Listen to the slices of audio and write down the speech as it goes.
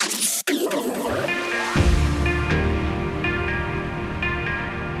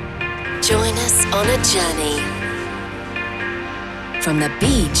Join us on a journey from the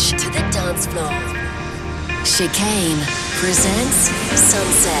beach to the dance floor. Chicane presents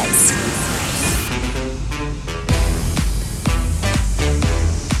Sunsets.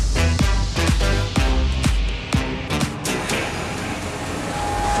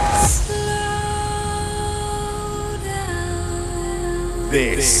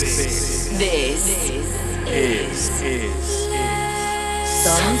 This is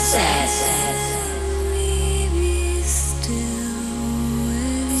Sunset.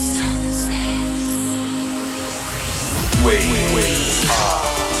 We are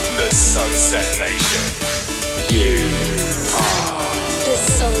the Sunset Nation. You are The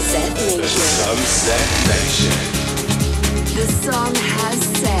Sunset the Nation. Sunset Nation. The sun has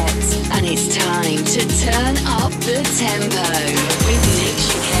set, and it's time to turn up the tempo with Nick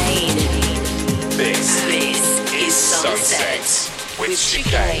Chicane. This is Sunset with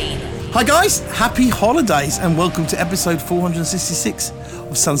Chicane. Hi guys, happy holidays and welcome to episode 466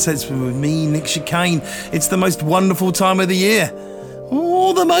 of Sunsets with me, Nick Chicane. It's the most wonderful time of the year,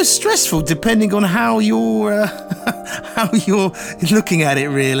 or the most stressful, depending on how you're looking at it.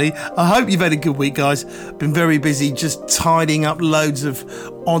 Really, I hope you've had a good week, guys. Been very busy, just tidying up loads of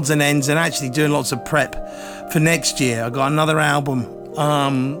odds and ends, and actually doing lots of prep for next year. I got another album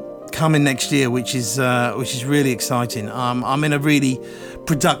coming next year, which is really exciting. I'm in a really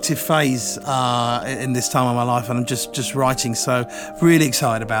productive phase in this time of my life, and I'm just writing, so really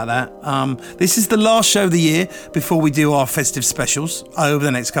excited about that. This is the last show of the year before we do our festive specials over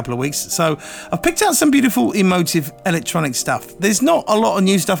the next couple of weeks, so I've picked out some beautiful emotive electronic stuff. There's not a lot of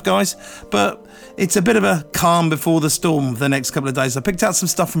new stuff, guys, but it's a bit of a calm before the storm for the next couple of days. I picked out some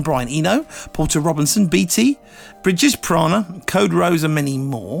stuff from Brian Eno, Porter Robinson, BT, Bridges, PRAANA, Code Rose, and many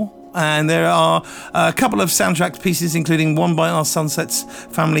more. And there are a couple of soundtrack pieces, including one by our Sunsets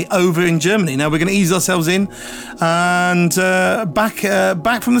family over in Germany. Now we're going to ease ourselves in and back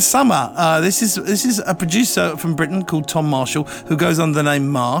from the summer. This is a producer from Britain called Tom Marshall, who goes under the name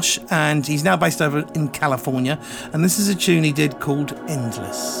Marsh, and he's now based over in California. And this is a tune he did called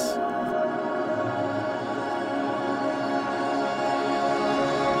Endless.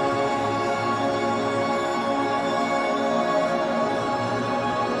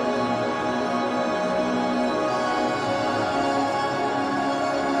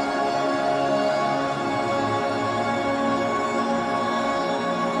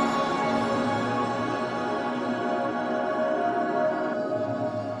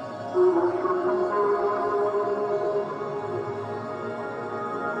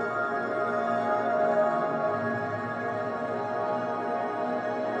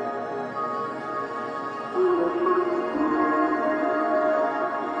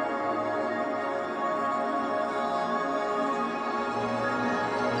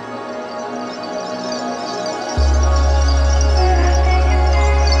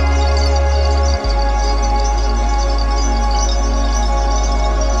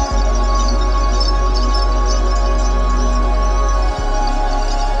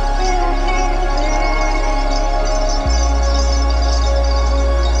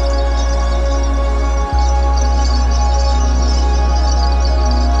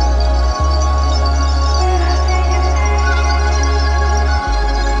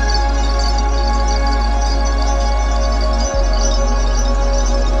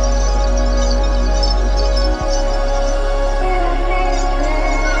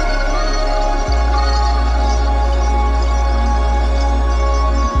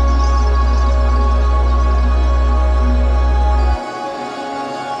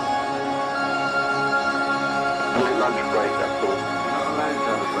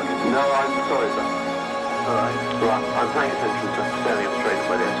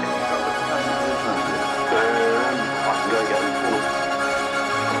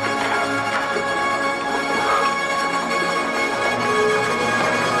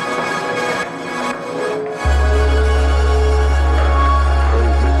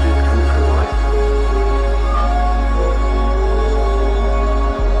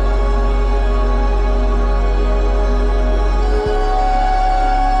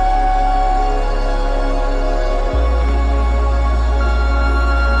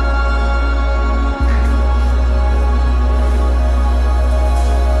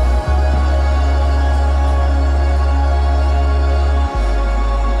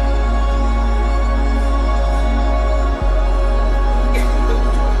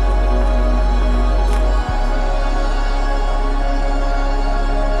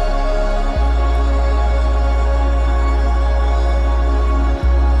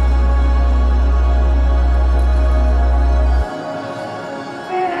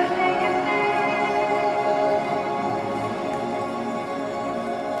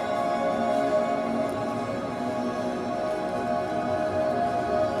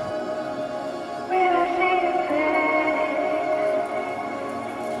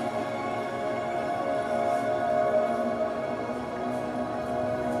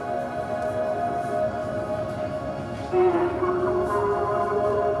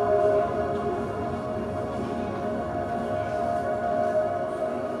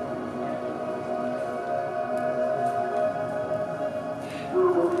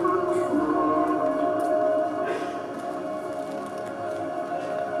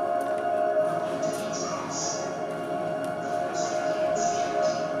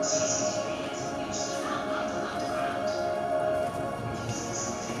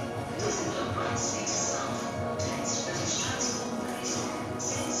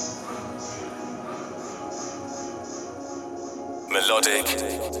 melodic,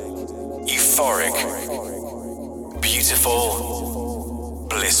 euphoric, beautiful,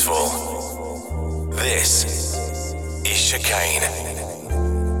 blissful. This is Chicane.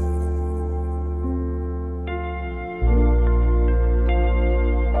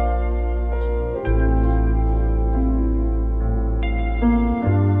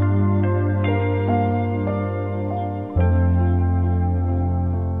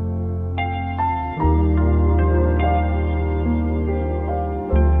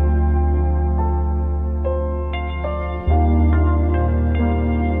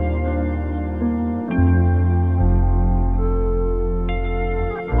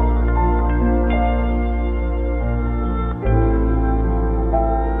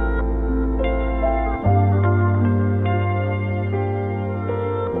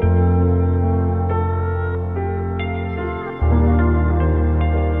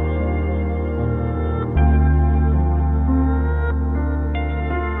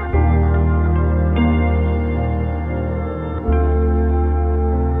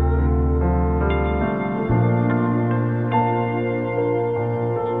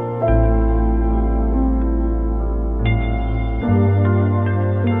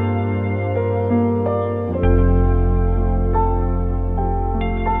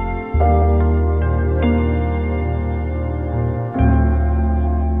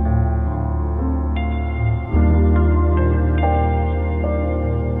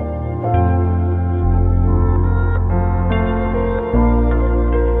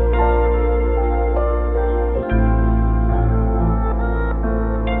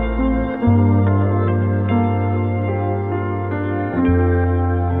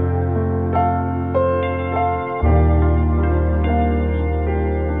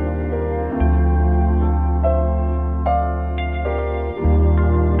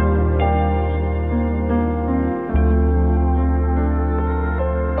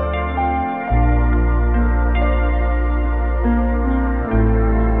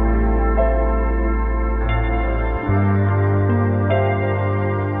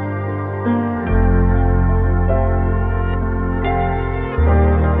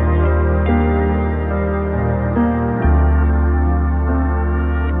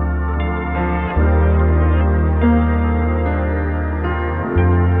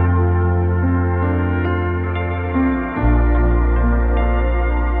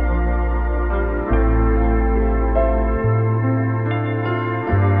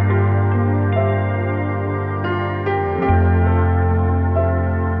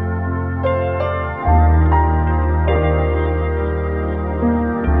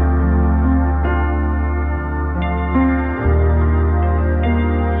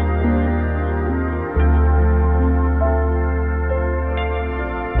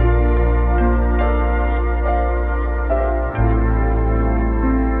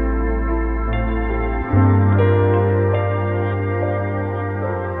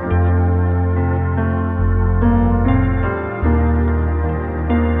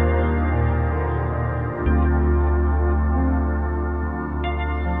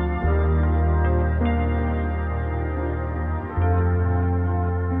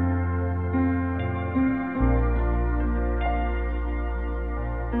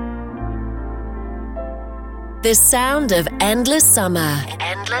 The sound of endless summer.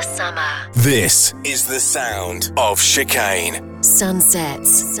 Endless summer. This is the sound of Chicane. Sunsets.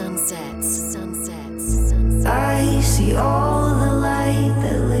 Sunsets. Sunsets. Sunsets. I see all the light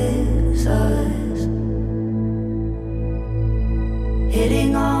that lives us,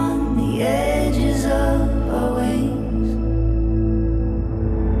 hitting on the edges of our wings.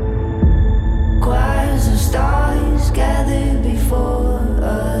 Choirs of stars gather before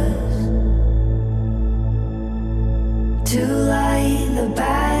us to light the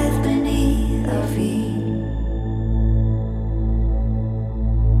path beneath our feet.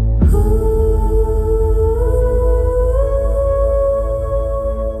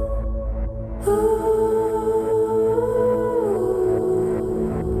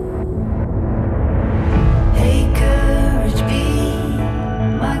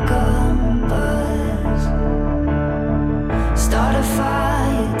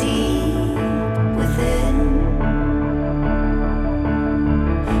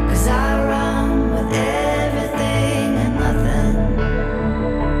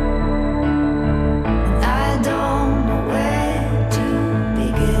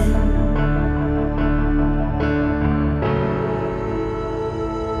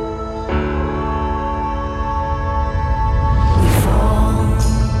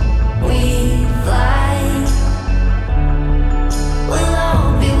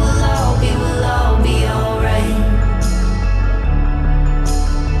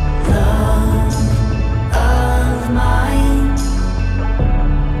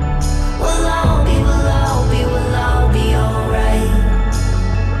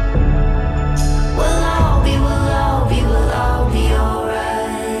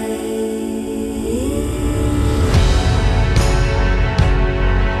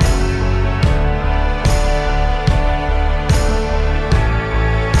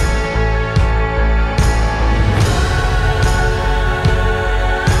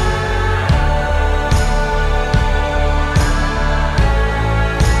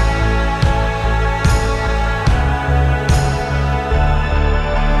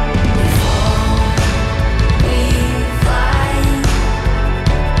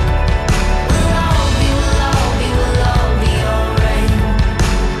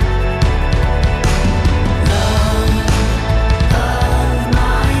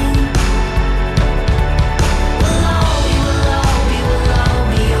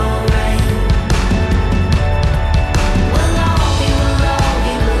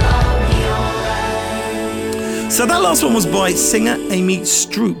 So that last one was by singer Amy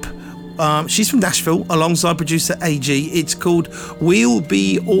Stroup. She's from Nashville, alongside producer AG. It's called We'll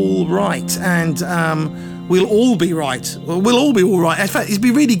Be All Right, and we'll all be right. Well, we'll all be all right. In fact, it'd be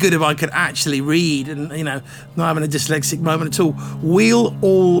really good if I could actually read and, you know, not having a dyslexic moment at all. We'll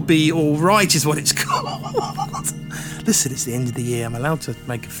all be all right is what it's called. Listen, it's the end of the year. I'm allowed to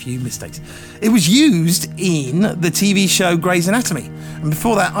make a few mistakes. It was used in the TV show Grey's Anatomy. And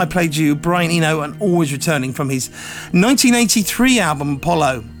before that, I played you Brian Eno and Always Returning from his 1983 album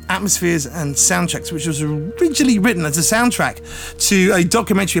Apollo, Atmospheres and Soundtracks, which was originally written as a soundtrack to a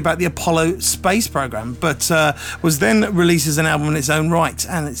documentary about the Apollo space program, but was then released as an album in its own right,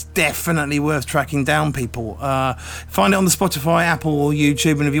 and it's definitely worth tracking down, people. Find it on the Spotify, Apple or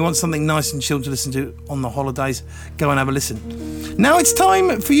YouTube, and if you want something nice and chill to listen to on the holidays, go and have a listen. Now it's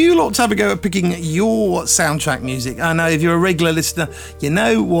time for you lot to have a go at picking your soundtrack music. I know if you're a regular listener, you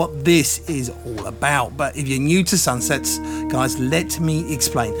know what this is all about, but if you're new to Sunsets, guys, let me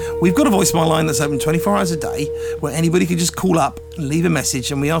explain. We've got a voicemail line that's open 24 hours a day where anybody can just call up and leave a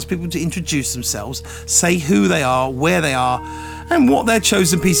message, and we ask people to introduce themselves, say who they are, where they are, and what their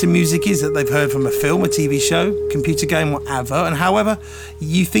chosen piece of music is that they've heard from a film, a TV show, computer game, whatever. And however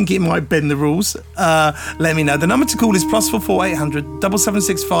you think it might bend the rules, let me know. The number to call is +44 800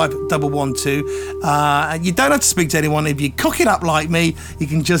 7765 112. You don't have to speak to anyone. If you cock it up like me, you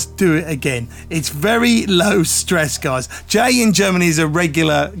can just do it again. It's very low stress, guys. Jay in Germany is a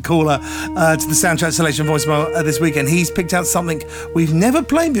regular caller to the Soundtrack Selection voicemail this weekend. He's picked out something we've never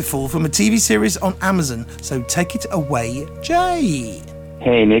played before from a TV series on Amazon. So take it away, Jay.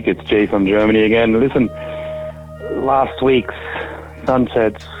 Hey Nick, it's Jay from Germany again. Listen, last week's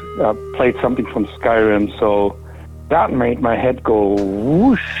Sunsets played something from Skyrim, so that made my head go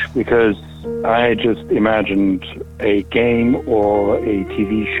whoosh, because I just imagined a game or a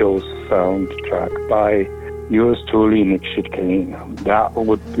TV show soundtrack by yours truly, Nick Chicane. That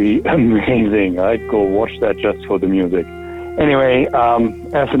would be amazing. I'd go watch that just for the music. Anyway,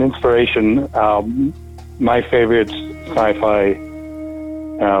 as an inspiration, my favorite sci-fi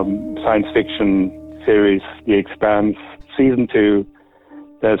science fiction series, The Expanse, season 2.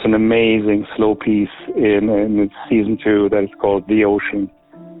 There's an amazing slow piece in season 2 that is called The Ocean,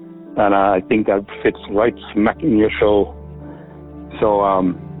 and I think that fits right smack in your show. So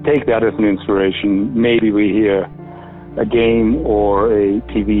take that as an inspiration. Maybe we hear a game or a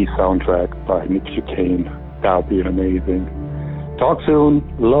TV soundtrack by Nick Chicane. That would be amazing. Talk soon.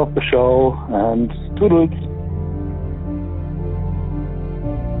 Love the show, and toodles.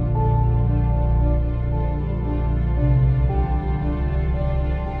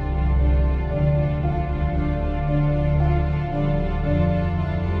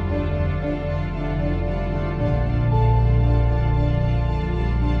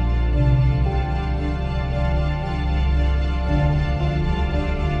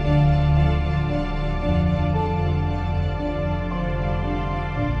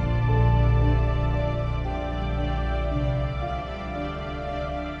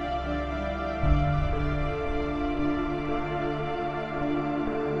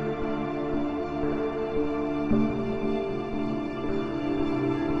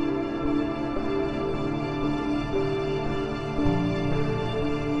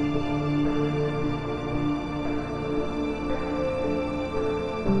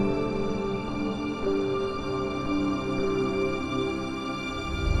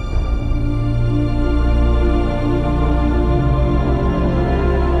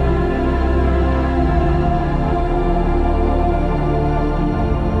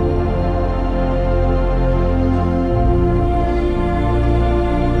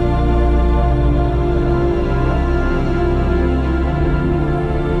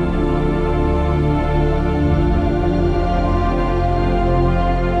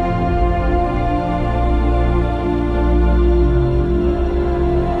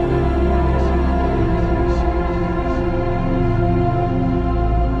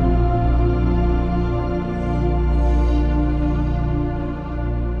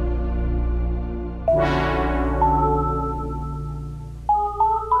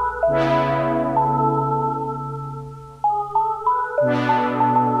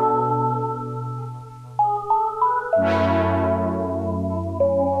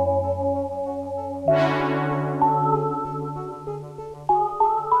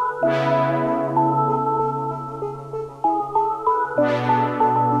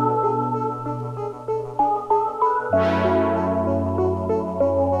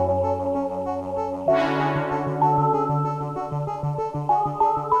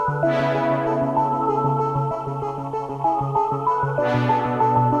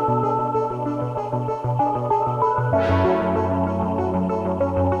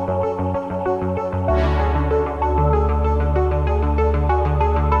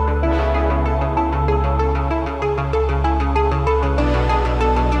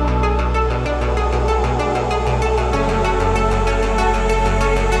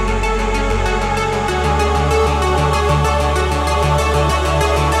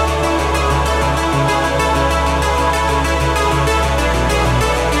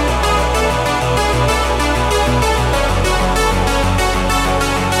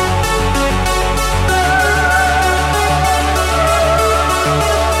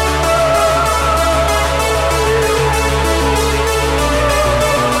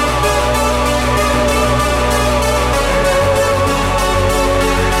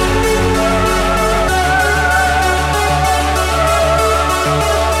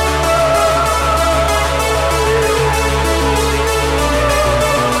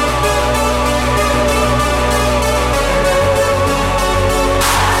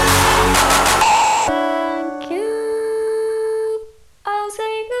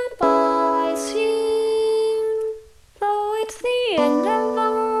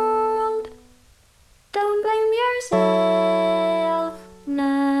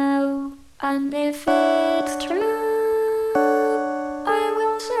 And if it's true, I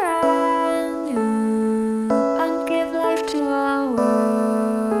will surround you and give life to a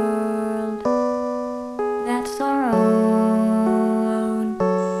world that's our own.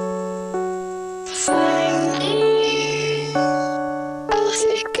 Find me, I'll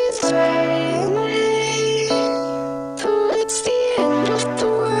take it with me. Though it's the end of the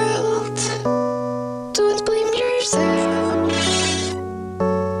world, don't blame yourself.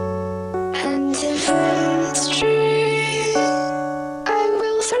 And if it's true, I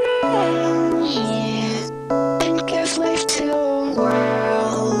will surround you and give life to a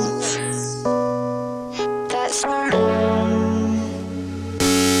world that's our own.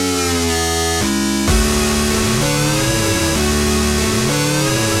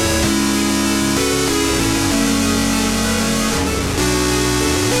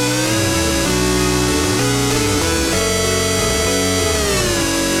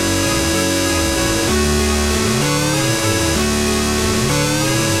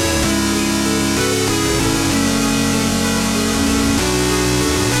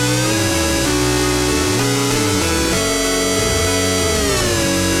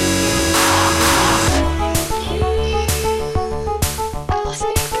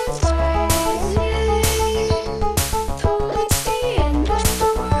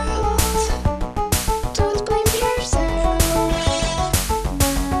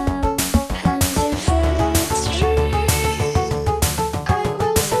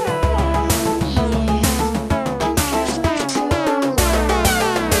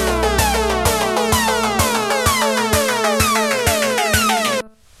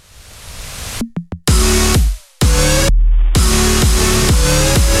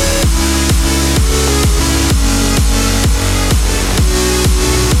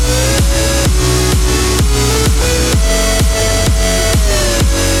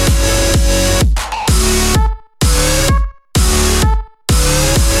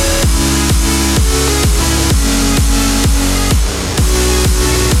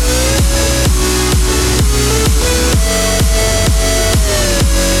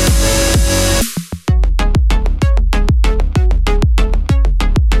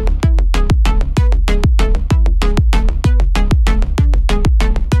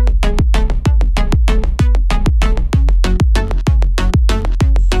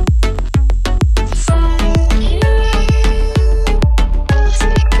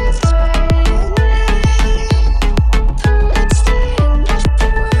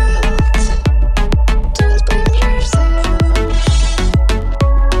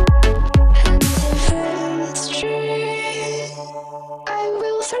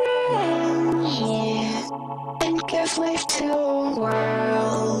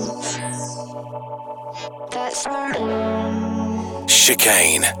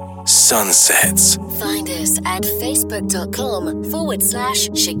 Chicane Sunsets. Find us at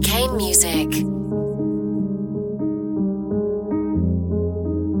facebook.com/Chicane Music.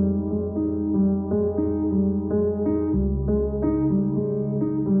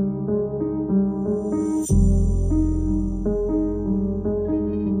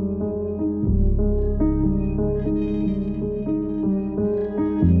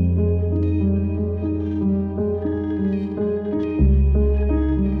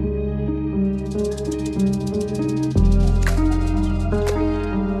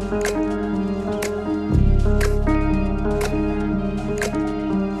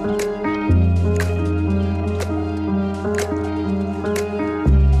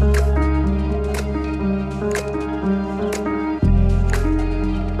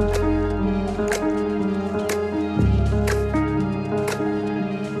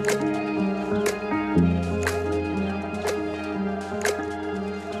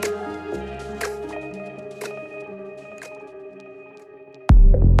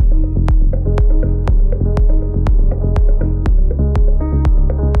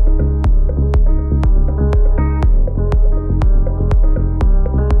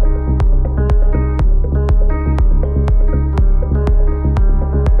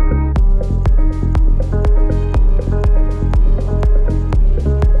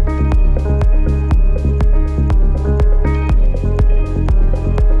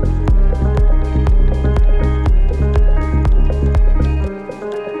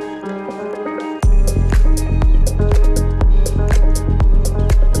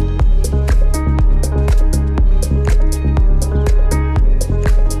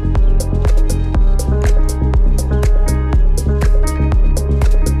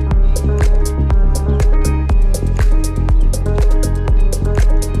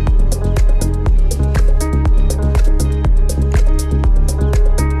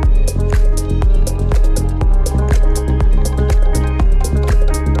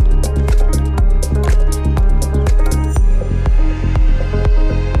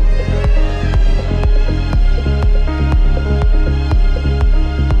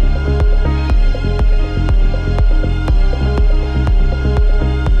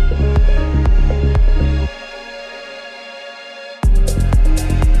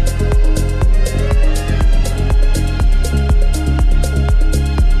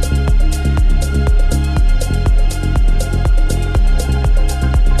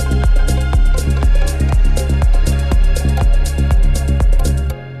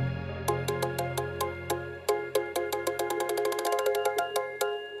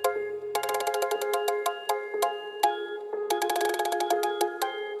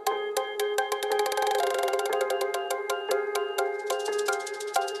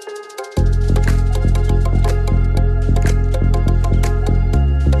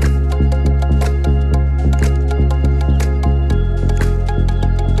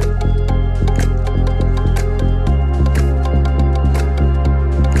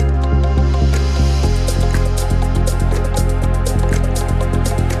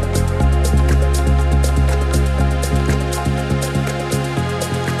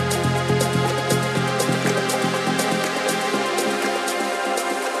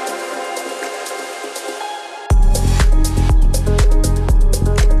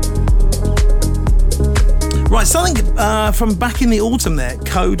 Right, something from back in the autumn there,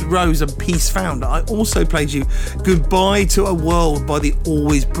 Code Rose and Peace Found. I also played you Goodbye to a World by the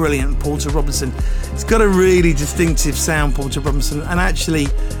always brilliant Porter Robinson. It's got a really distinctive sound, Porter Robinson, and actually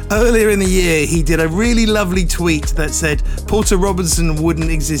earlier in the year he did a really lovely tweet that said Porter Robinson wouldn't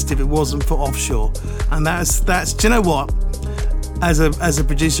exist if it wasn't for offshore. And that's do you know what? As a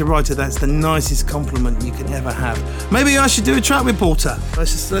producer writer, that's the nicest compliment you can ever have. Maybe I should do a track with Porter.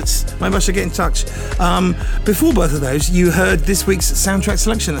 Maybe I should get in touch. Before both of those, you heard this week's soundtrack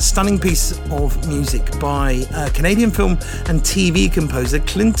selection, a stunning piece of music by Canadian film and TV composer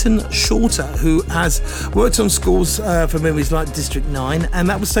Clinton Shorter, who has worked on scores for movies like District 9, and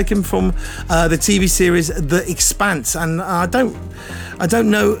that was taken from the TV series The Expanse. And I don't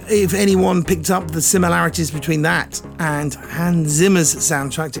know if anyone picked up the similarities between that and Hans Zimmer's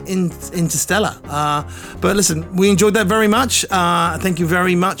soundtrack to Interstellar. But listen, we enjoyed that very much. Thank you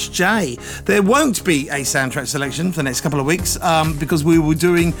very much, Jay. There won't be a soundtrack selection for the next couple of weeks because we were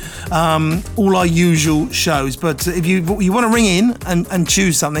doing all our usual shows. But if you want to ring in and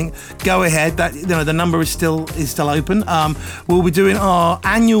choose something, go ahead. That the number is still open. We'll be doing our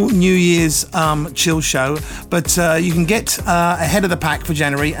annual New Year's chill show, but you can get ahead of the pack for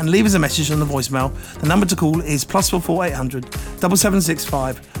January and leave us a message on the voicemail. The number to call is +44 800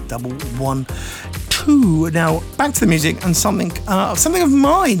 7765 112. Now back to the music and something of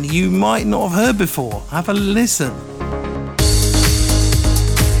mine you might not have heard before. Have a listen.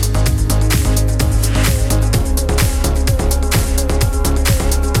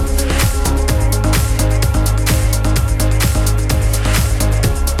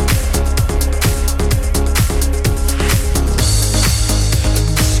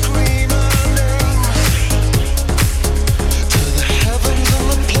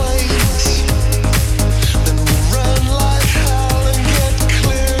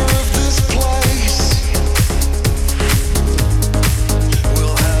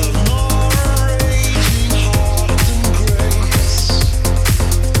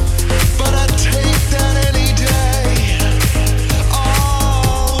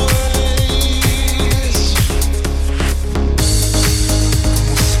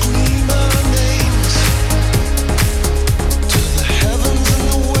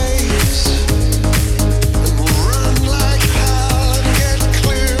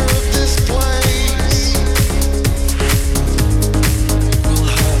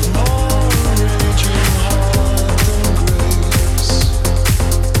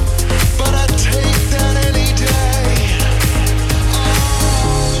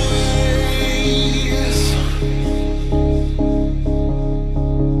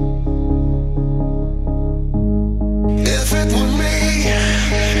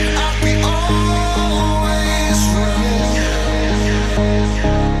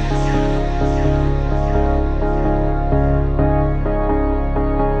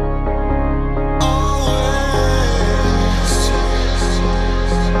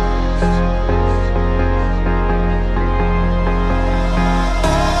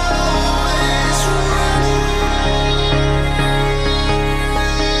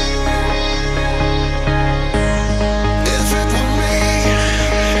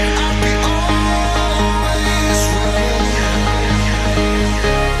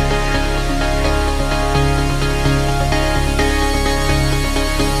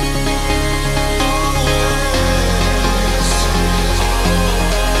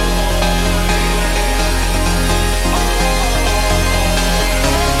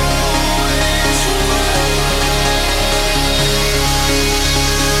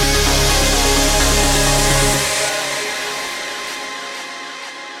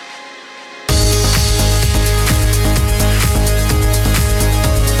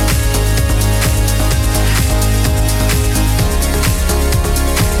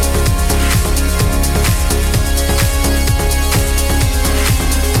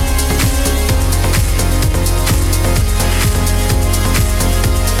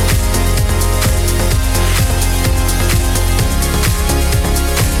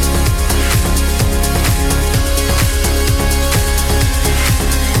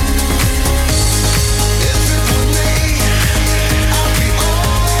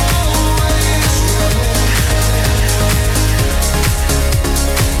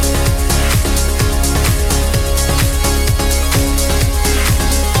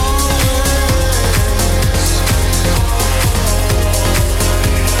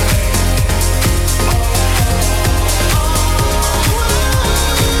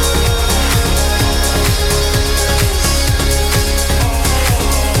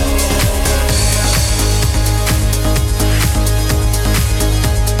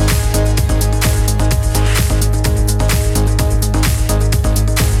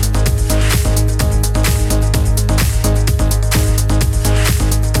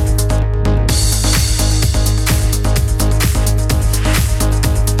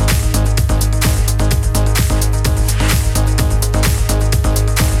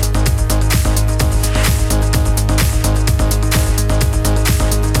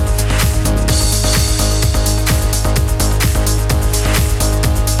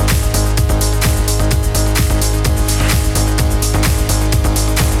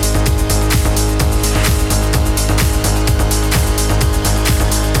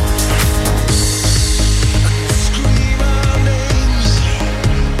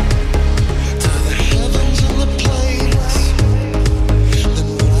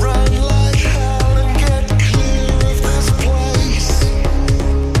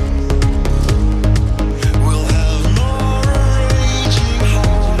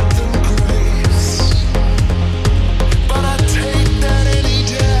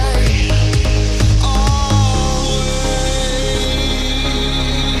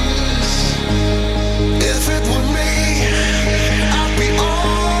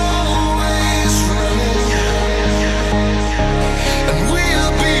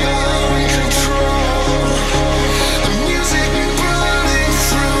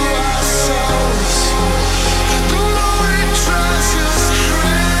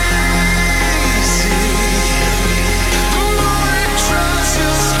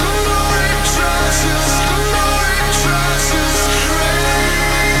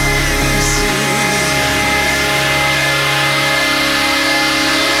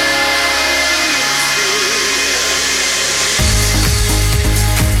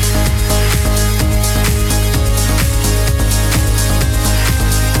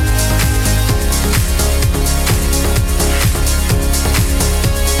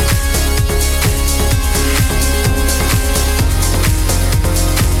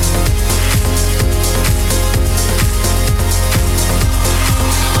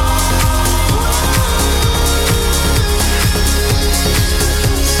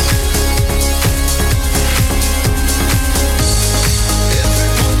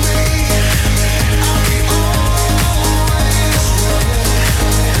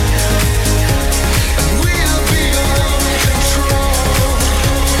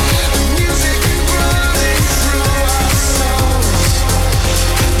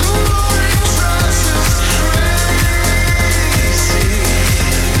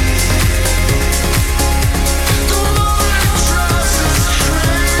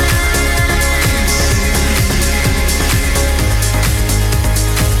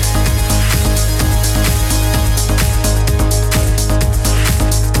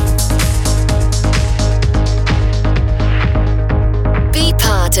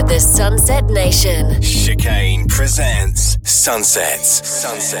 to the Sunset Nation. Chicane presents Sunsets.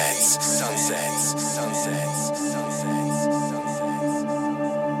 Sunsets. Sunsets. Sunsets.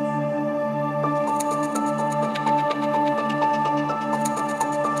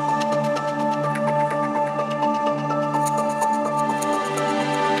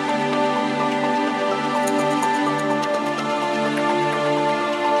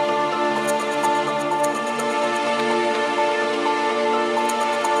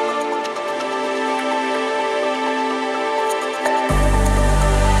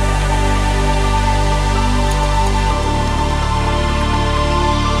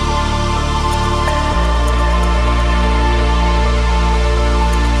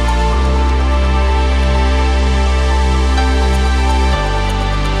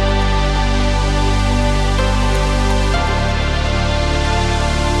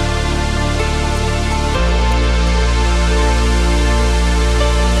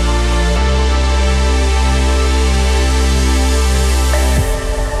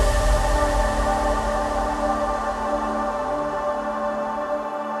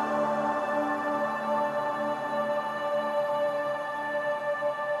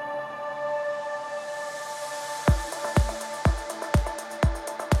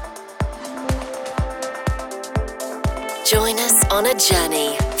 Join us on a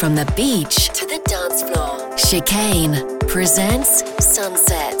journey from the beach to the dance floor. Chicane presents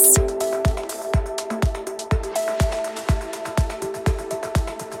Sunsets.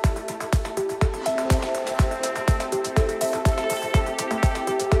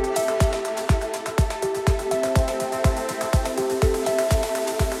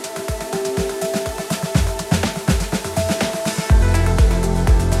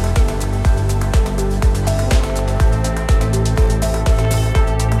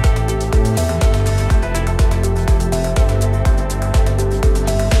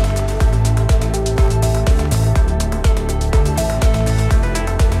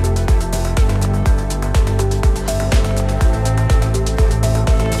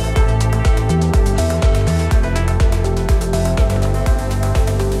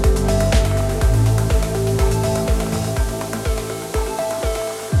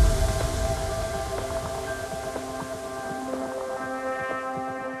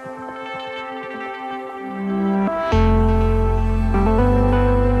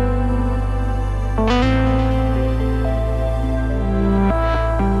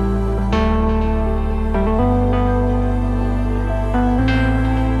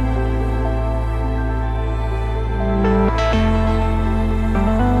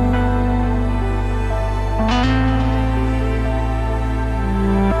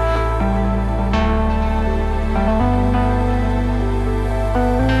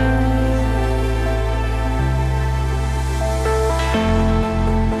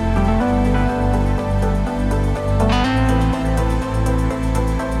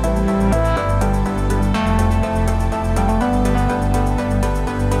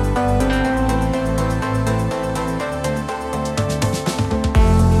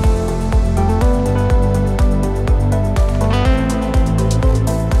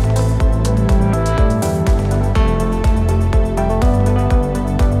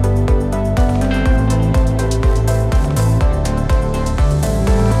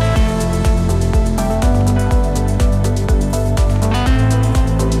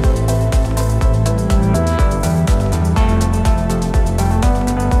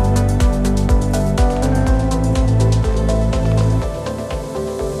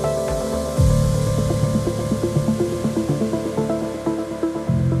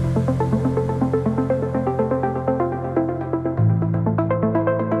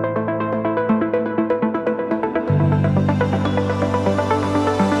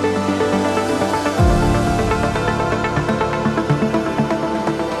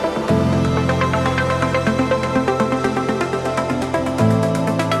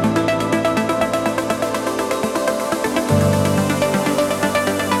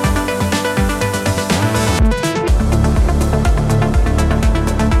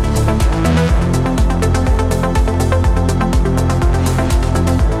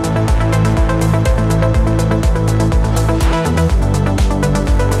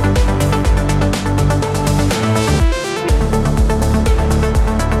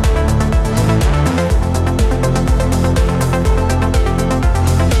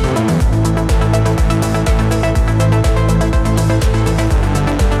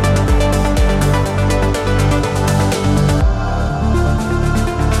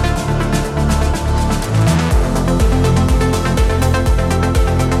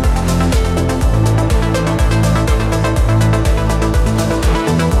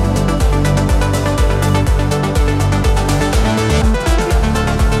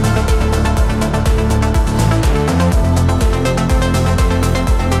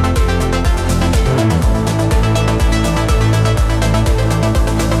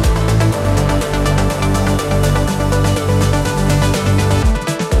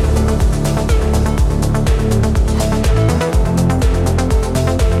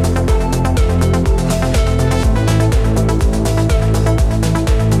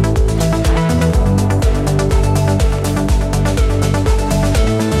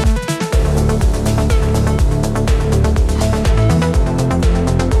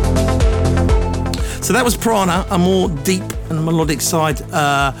 So that was PRAANA, a more deep and melodic side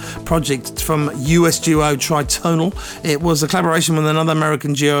project from US duo Tritonal. It was a collaboration with another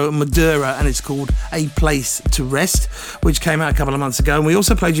American duo, Modera, and it's called A Place to Rest, which came out a couple of months ago. And we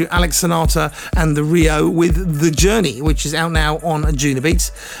also played you Alex Sonata and TheRio with The Journey, which is out now on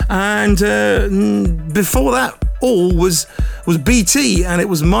Anjunabeats. And before that, all was BT, and it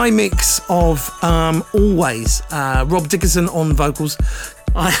was my mix of Always, Rob Dickinson on vocals.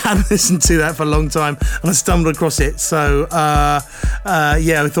 I hadn't listened to that for a long time and I stumbled across it, so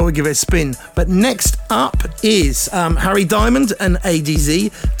yeah, I thought we'd give it a spin. But next up is Harry Diamond and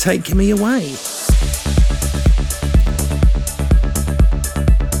ADZ, Take Me Away.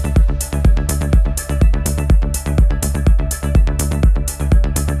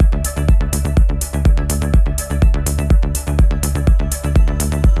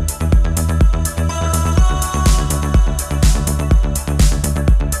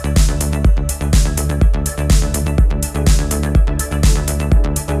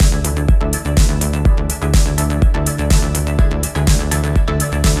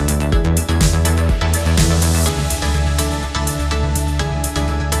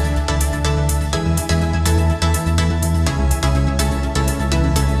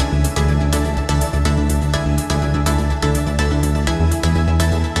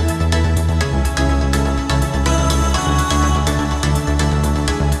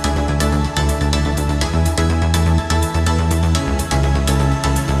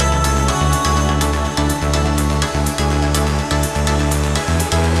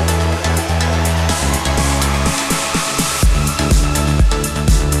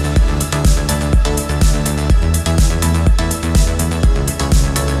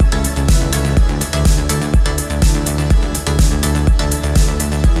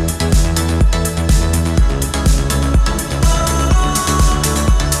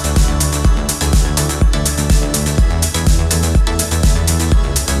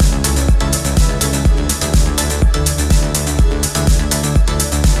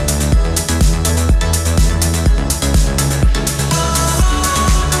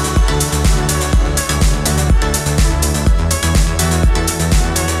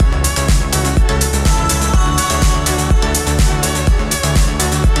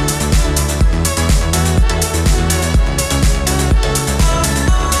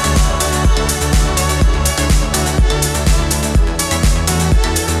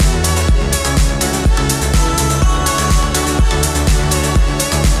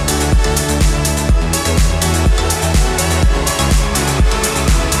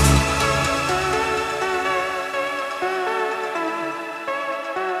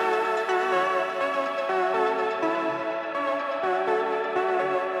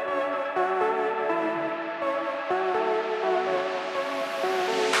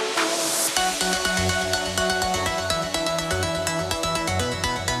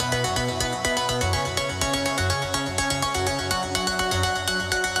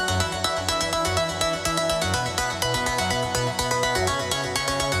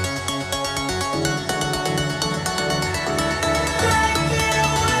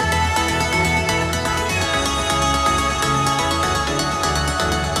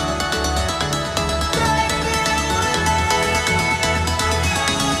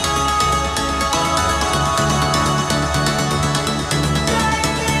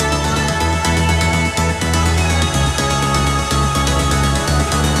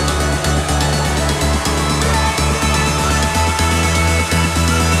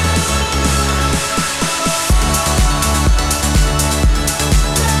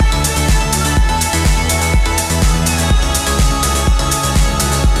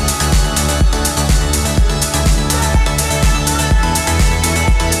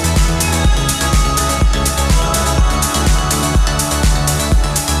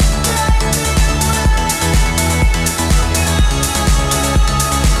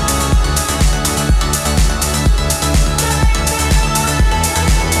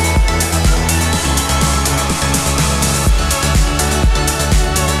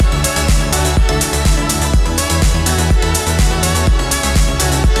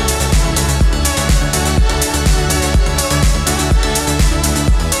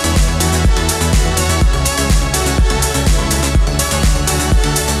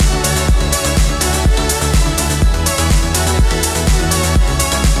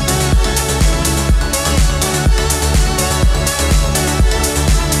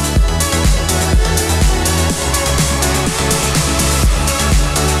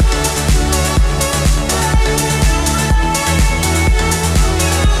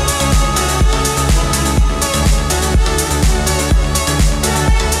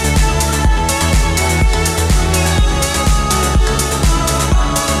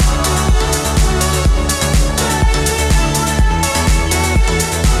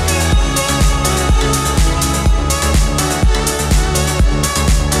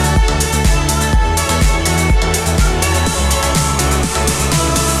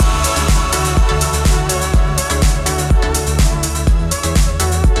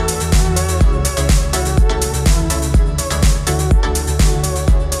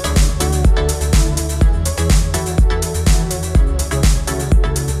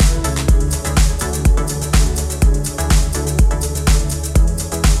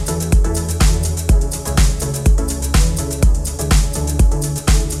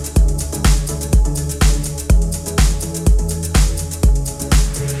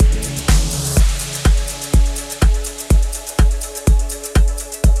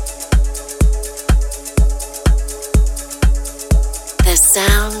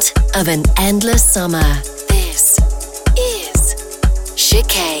 of an endless summer. This is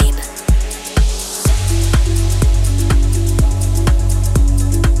Chicane.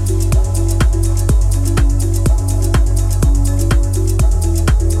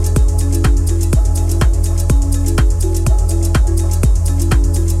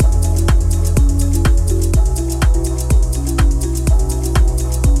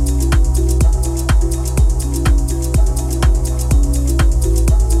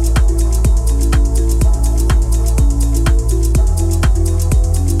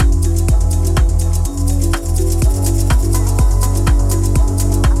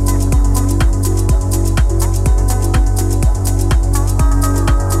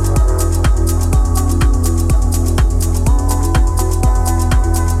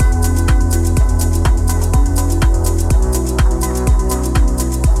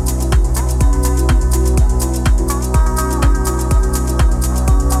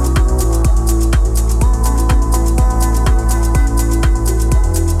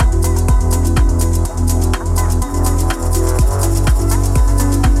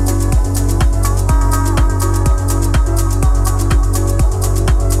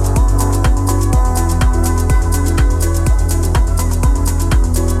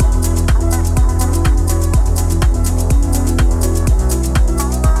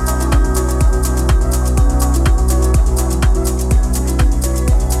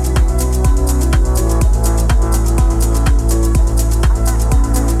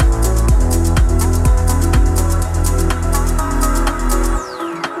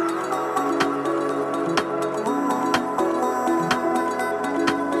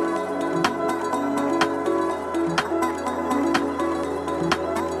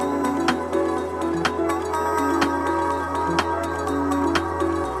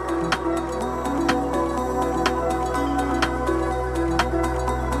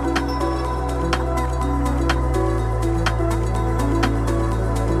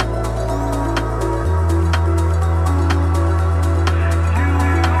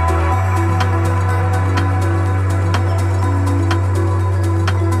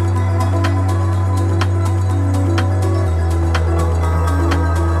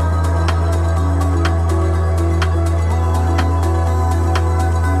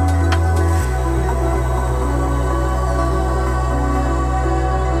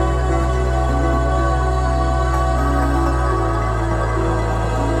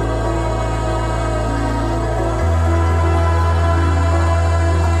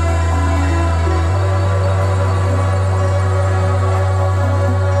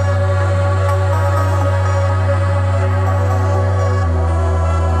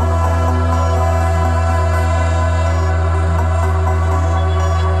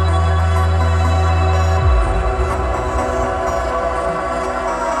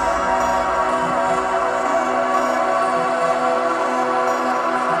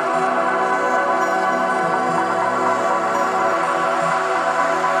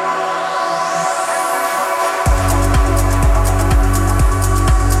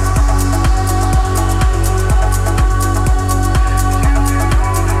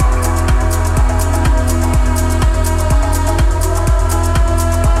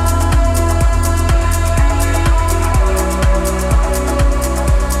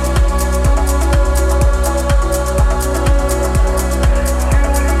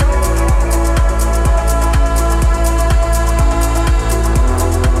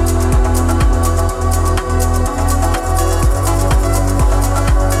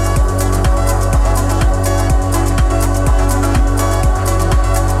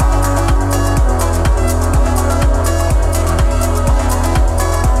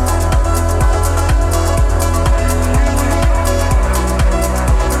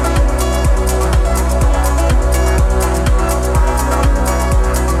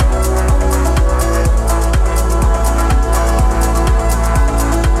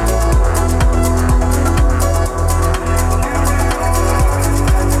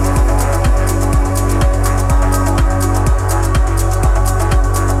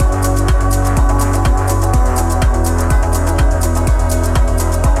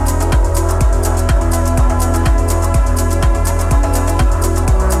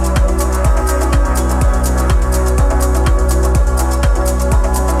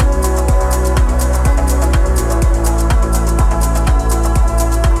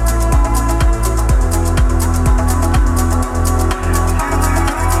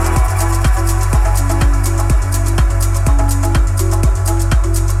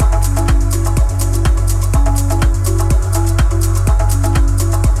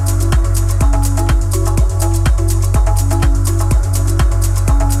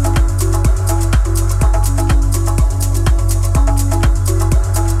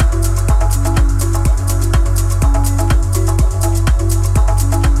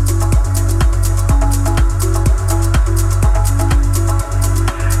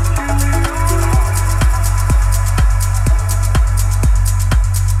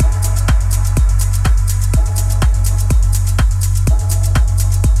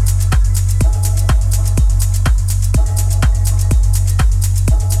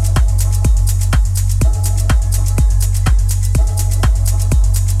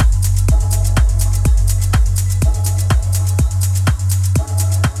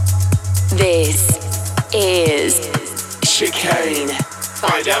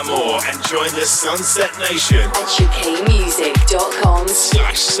 Find out more and join the Sunset Nation at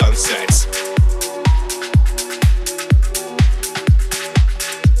chicanemusic.com/sunset.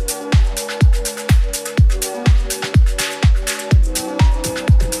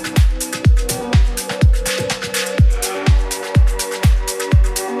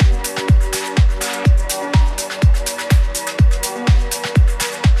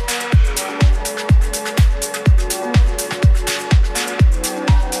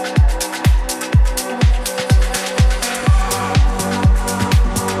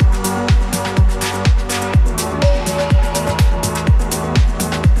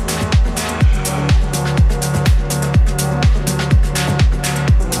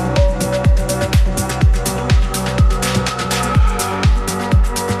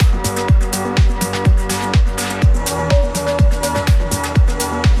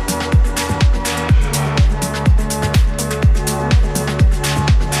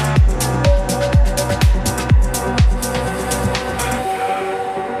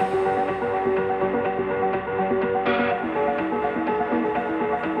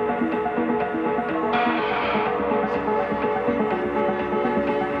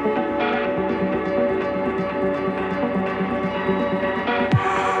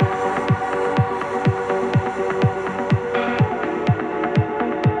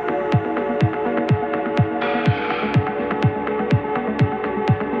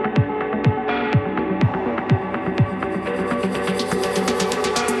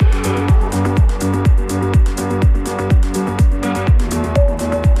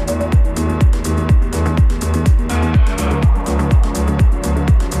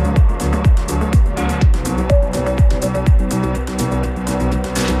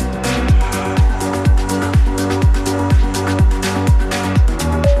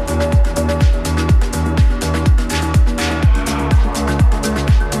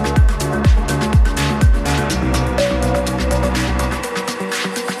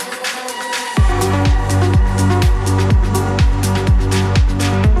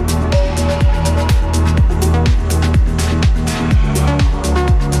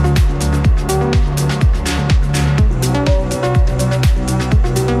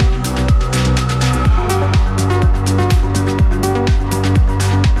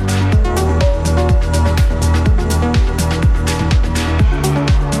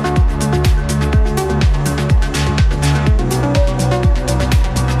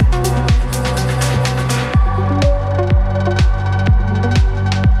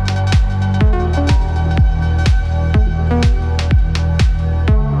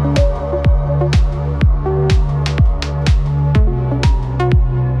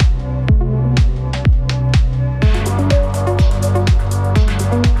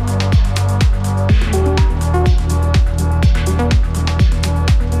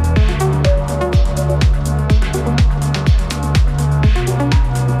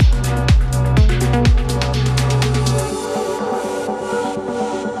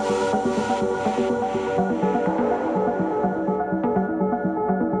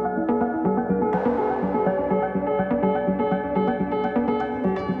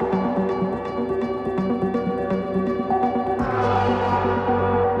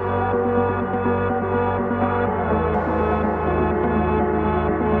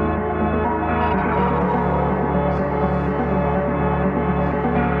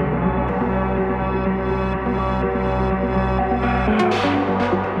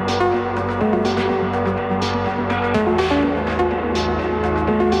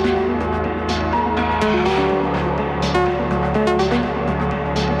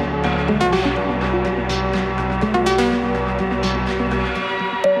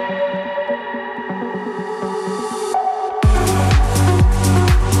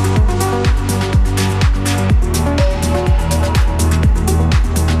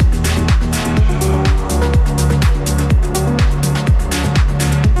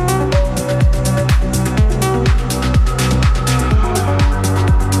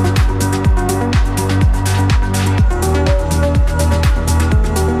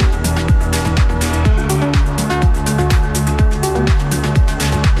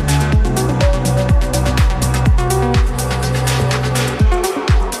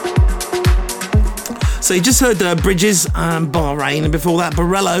 So you just heard Bridges and Bahrain, and before that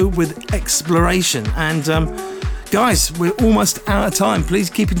BARELO with Exploration. And guys, we're almost out of time. Please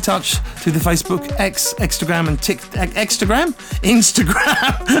keep in touch through the Facebook, Instagram and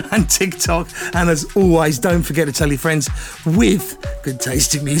TikTok. And as always, don't forget to tell your friends with good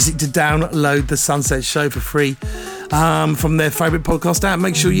tasting music to download the Sunset Show for free from their favourite podcast app.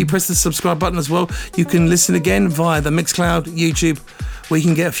 Make sure you press the subscribe button as well. You can listen again via the Mixcloud, YouTube, we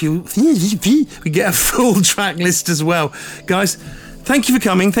can get a full track list as well. Guys, thank you for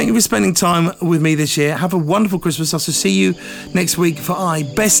coming. Thank you for spending time with me this year. Have a wonderful Christmas. I'll see you next week for our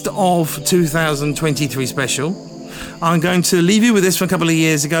Best of 2023 special. I'm going to leave you with this from a couple of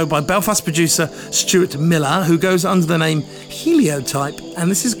years ago by Belfast producer Stuart Miller, who goes under the name Heliotype, and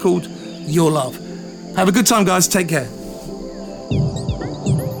this is called Your Love. Have a good time, guys. Take care.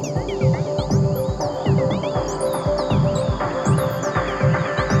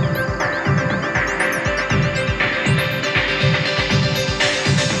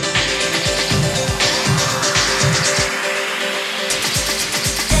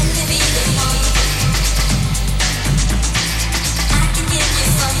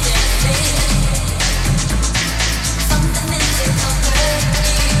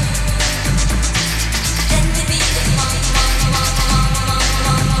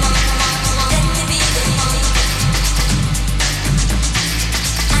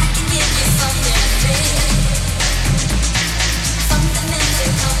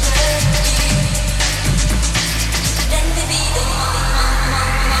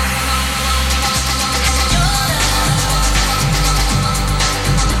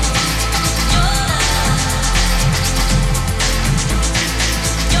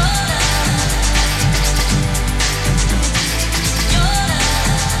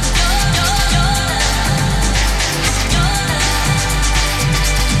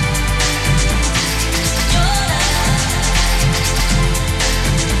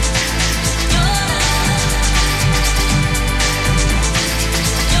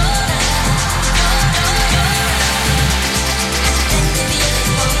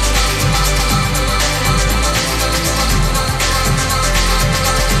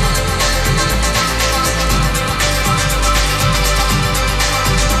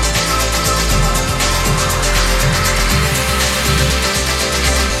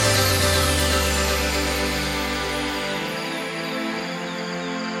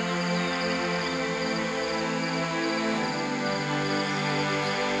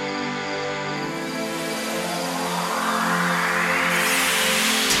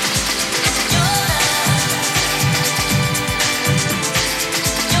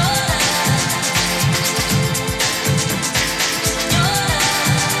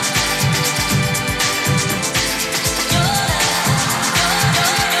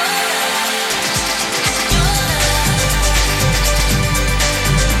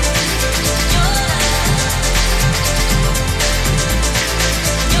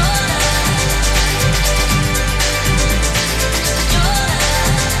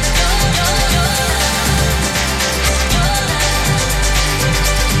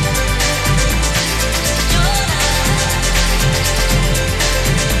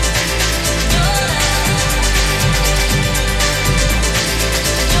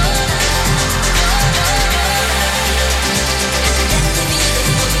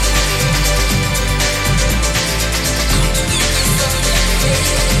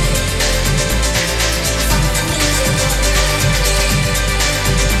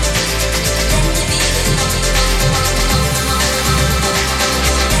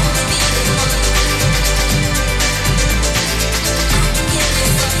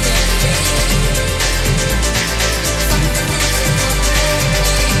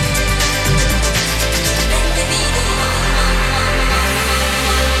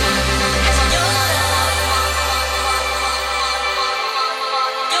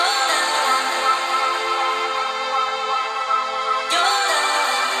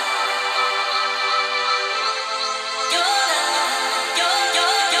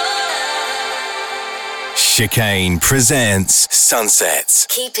 Chicane presents Sunsets.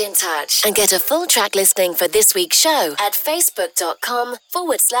 Keep in touch and get a full track listing for this week's show at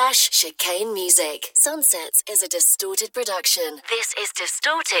facebook.com/Chicane Music. Sunsets is a Distorted production. This is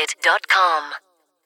distorted.com.